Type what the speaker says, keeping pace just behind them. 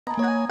Hi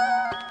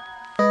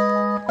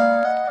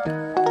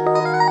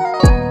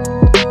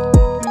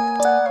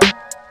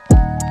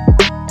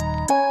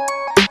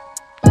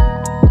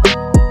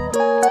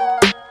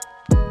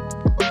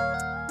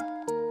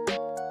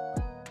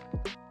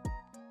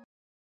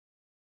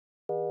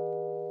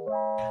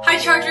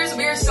Chargers,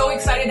 we are so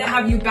excited to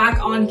have you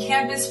back on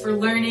campus for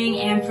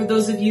learning, and for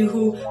those of you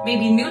who may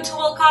be new to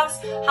Wilcox,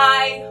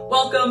 hi,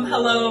 welcome,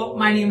 hello,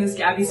 my name is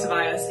Gabby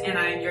Ceballos and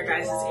I am your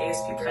guys'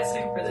 ASP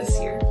president for this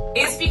year.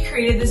 ASP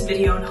created this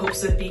video in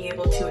hopes of being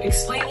able to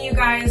explain to you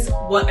guys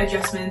what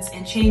adjustments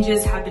and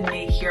changes have been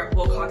made here at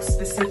Wilcox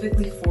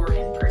specifically for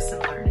in-person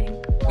learning.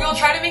 We will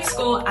try to make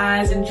school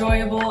as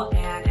enjoyable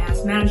and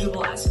as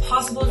manageable as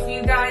possible for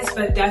you guys,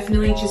 but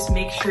definitely just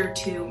make sure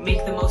to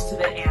make the most of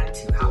it and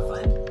to have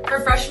fun. For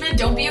freshmen,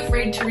 don't be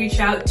afraid to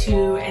reach out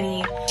to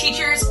any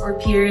teachers or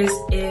peers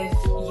if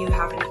you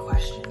have any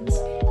questions.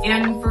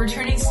 And for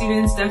returning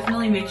students,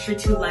 definitely make sure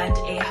to lend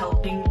a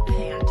helping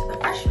hand to the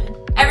freshmen.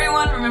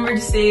 Everyone, remember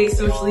to stay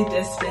socially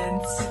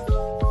distanced.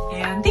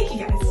 And thank you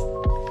guys.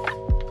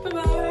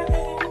 Bye-bye.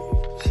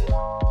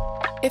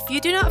 If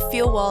you do not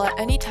feel well at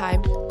any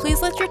time,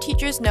 please let your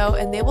teachers know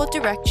and they will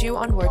direct you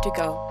on where to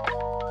go.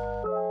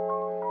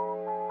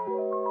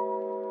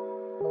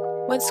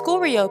 When school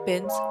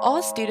reopens,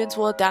 all students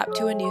will adapt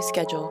to a new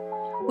schedule.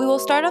 We will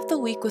start off the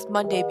week with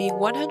Monday being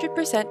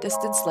 100%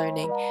 distance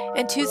learning,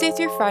 and Tuesday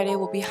through Friday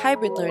will be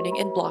hybrid learning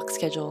in block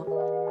schedule.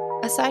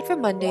 Aside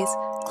from Mondays,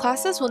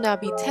 classes will now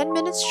be 10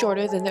 minutes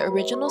shorter than the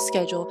original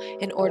schedule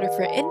in order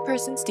for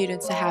in-person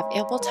students to have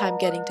ample time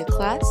getting to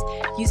class,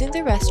 using the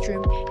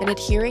restroom, and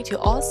adhering to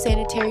all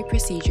sanitary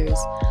procedures.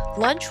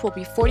 Lunch will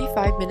be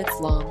 45 minutes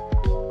long.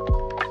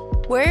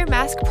 Wear your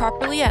mask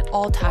properly at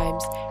all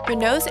times. Your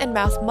nose and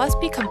mouth must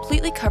be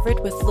completely covered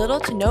with little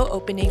to no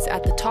openings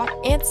at the top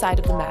and side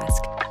of the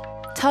mask.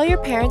 Tell your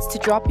parents to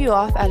drop you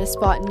off at a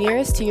spot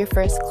nearest to your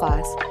first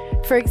class.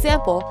 For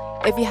example,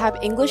 if you have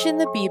English in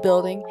the B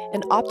building,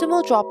 an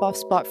optimal drop-off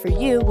spot for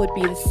you would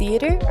be the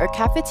theater or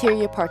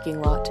cafeteria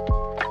parking lot.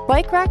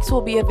 Bike racks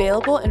will be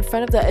available in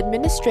front of the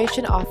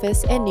administration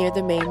office and near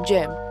the main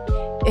gym.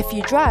 If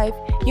you drive,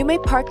 you may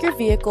park your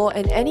vehicle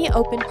in any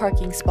open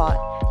parking spot,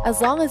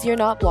 as long as you're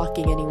not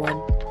blocking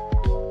anyone.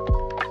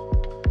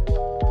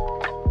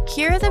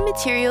 Here are the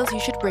materials you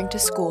should bring to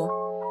school.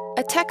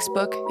 A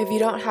textbook if you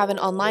don't have an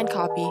online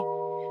copy,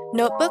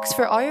 notebooks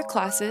for all your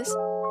classes,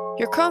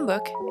 your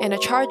Chromebook and a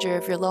charger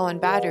if you're low on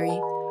battery,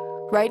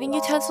 writing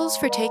utensils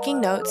for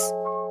taking notes,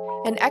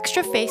 an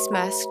extra face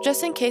mask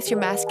just in case your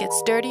mask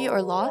gets dirty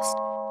or lost,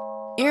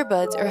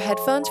 earbuds or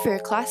headphones for your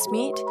class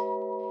meet,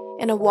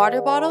 and a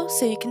water bottle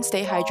so you can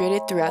stay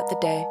hydrated throughout the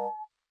day.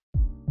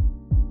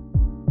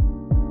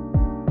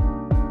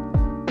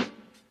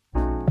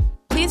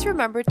 Please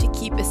remember to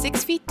keep a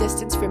 6 feet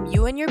distance from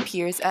you and your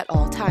peers at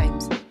all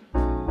times.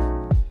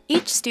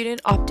 Each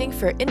student opting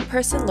for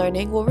in-person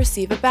learning will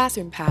receive a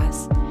bathroom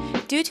pass.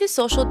 Due to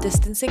social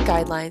distancing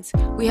guidelines,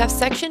 we have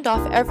sectioned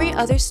off every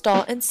other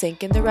stall and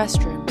sink in the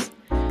restrooms.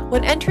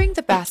 When entering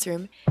the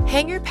bathroom,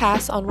 hang your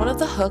pass on one of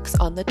the hooks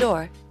on the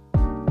door.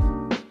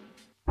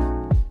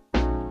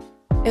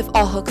 If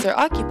all hooks are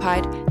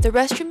occupied, the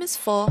restroom is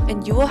full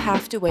and you will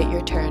have to wait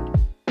your turn.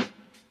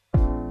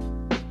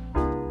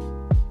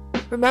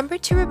 Remember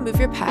to remove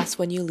your pass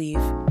when you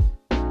leave.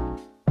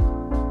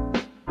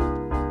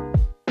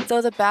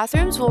 Though the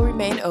bathrooms will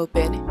remain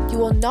open, you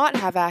will not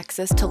have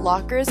access to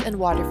lockers and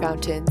water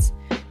fountains.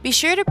 Be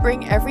sure to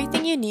bring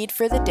everything you need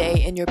for the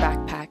day in your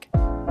backpack.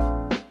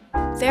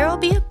 There will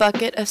be a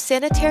bucket of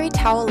sanitary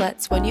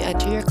towelettes when you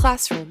enter your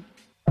classroom.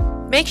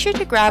 Make sure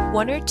to grab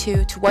 1 or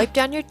 2 to wipe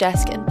down your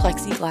desk and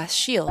plexiglass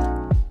shield.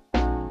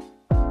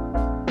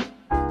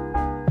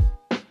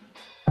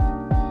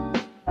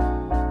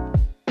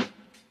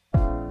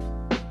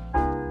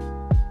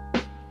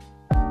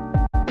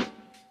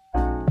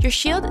 Your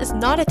shield is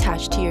not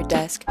attached to your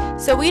desk,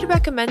 so we'd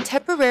recommend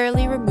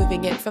temporarily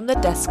removing it from the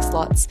desk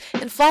slots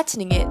and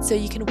flattening it so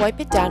you can wipe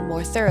it down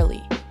more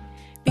thoroughly.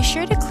 Be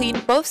sure to clean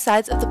both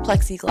sides of the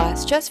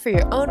plexiglass just for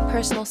your own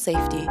personal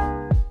safety.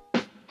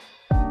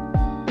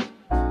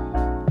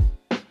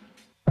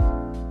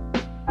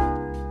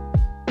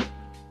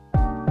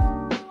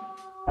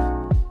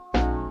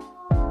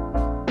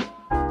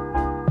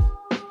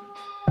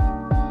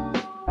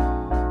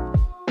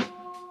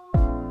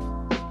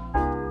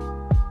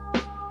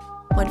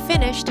 When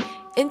finished,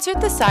 insert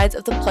the sides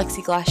of the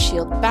plexiglass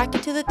shield back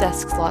into the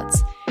desk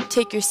slots,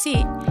 take your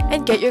seat,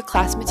 and get your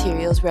class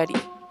materials ready.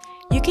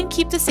 You can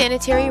keep the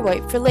sanitary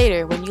wipe for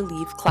later when you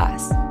leave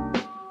class.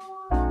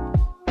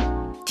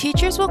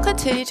 Teachers will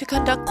continue to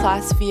conduct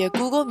class via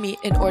Google Meet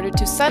in order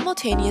to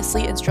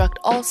simultaneously instruct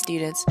all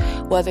students,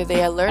 whether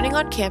they are learning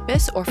on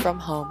campus or from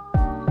home.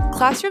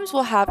 Classrooms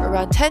will have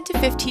around 10 to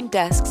 15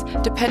 desks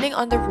depending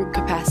on the room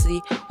capacity,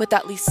 with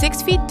at least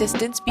 6 feet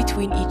distance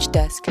between each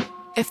desk.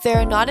 If there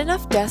are not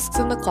enough desks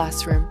in the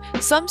classroom,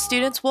 some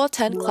students will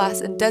attend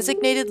class in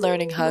designated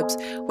learning hubs,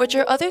 which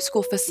are other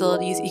school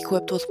facilities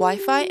equipped with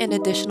Wi-Fi and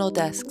additional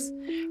desks.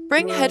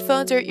 Bring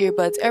headphones or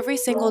earbuds every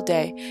single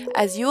day,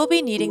 as you will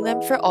be needing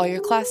them for all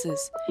your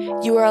classes.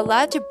 You are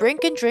allowed to bring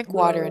and drink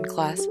water in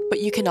class,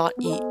 but you cannot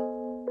eat.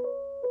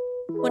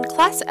 When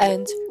class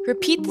ends,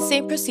 repeat the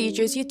same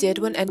procedures you did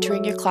when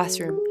entering your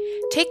classroom.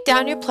 Take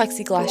down your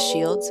plexiglass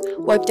shields,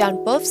 wipe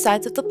down both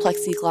sides of the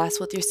plexiglass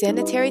with your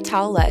sanitary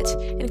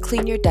towelette, and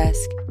clean your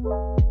desk.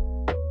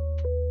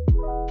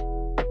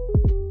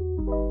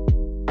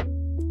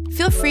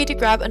 Feel free to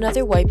grab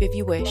another wipe if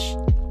you wish.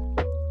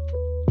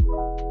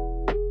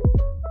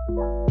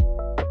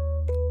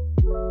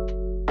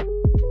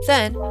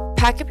 Then,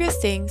 pack up your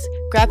things,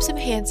 grab some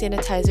hand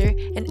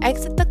sanitizer, and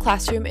exit the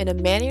classroom in a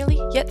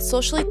mannerly yet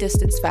socially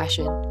distanced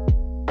fashion.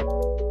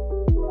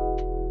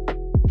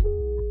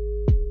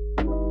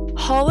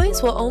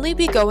 Hallways will only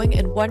be going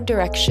in one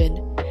direction.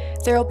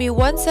 There will be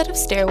one set of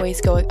stairways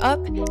going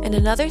up and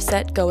another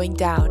set going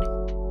down.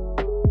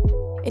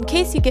 In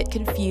case you get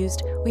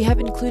confused, we have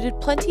included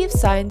plenty of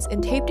signs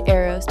and taped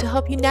arrows to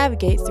help you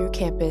navigate through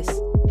campus.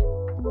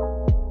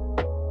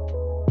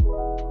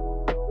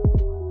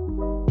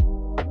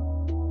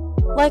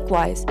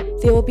 Likewise,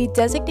 there will be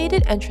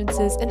designated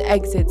entrances and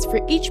exits for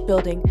each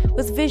building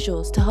with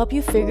visuals to help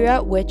you figure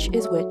out which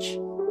is which.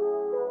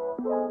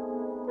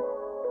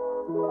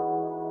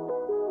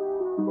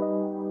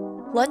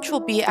 Lunch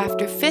will be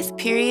after 5th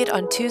period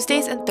on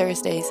Tuesdays and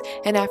Thursdays,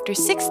 and after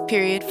 6th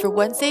period for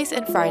Wednesdays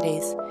and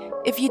Fridays.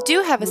 If you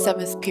do have a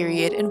 7th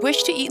period and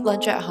wish to eat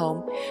lunch at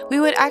home,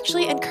 we would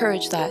actually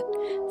encourage that.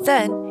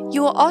 Then,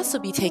 you will also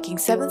be taking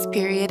 7th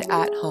period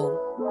at home.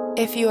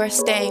 If you are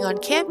staying on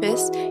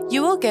campus,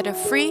 you will get a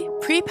free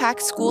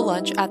pre-packed school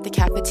lunch at the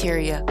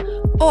cafeteria,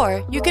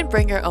 or you can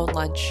bring your own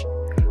lunch.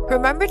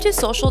 Remember to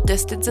social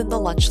distance in the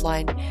lunch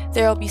line.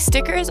 There will be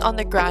stickers on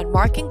the ground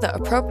marking the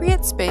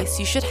appropriate space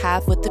you should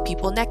have with the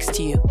people next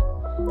to you.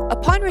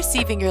 Upon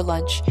receiving your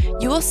lunch,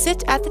 you will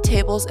sit at the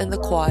tables in the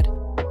quad,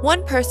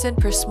 one person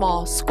per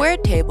small,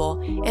 squared table,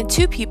 and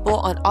 2 people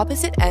on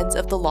opposite ends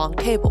of the long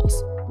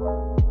tables.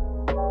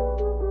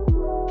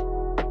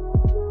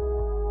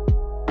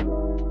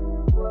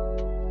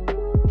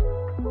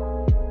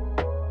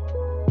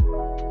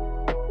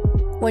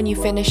 When you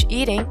finish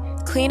eating,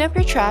 clean up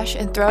your trash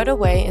and throw it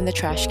away in the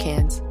trash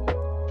cans.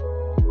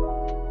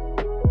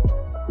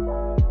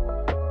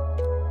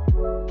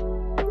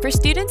 For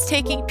students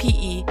taking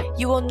PE,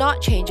 you will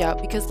not change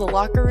out because the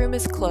locker room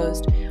is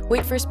closed.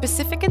 Wait for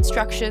specific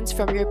instructions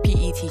from your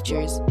PE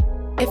teachers.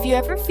 If you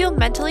ever feel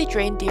mentally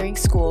drained during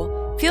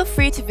school, feel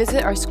free to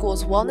visit our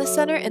school's wellness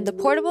center in the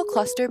portable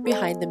cluster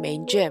behind the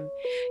main gym.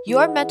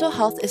 Your mental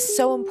health is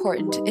so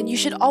important, and you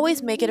should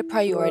always make it a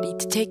priority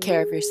to take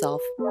care of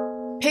yourself.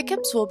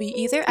 Pickups will be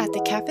either at the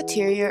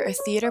cafeteria or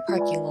theater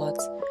parking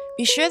lots.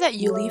 Be sure that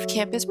you leave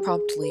campus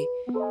promptly.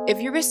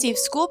 If you received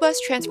school bus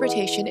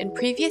transportation in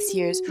previous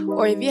years,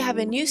 or if you have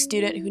a new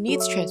student who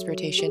needs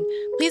transportation,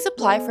 please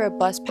apply for a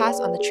bus pass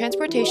on the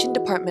Transportation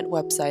Department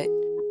website.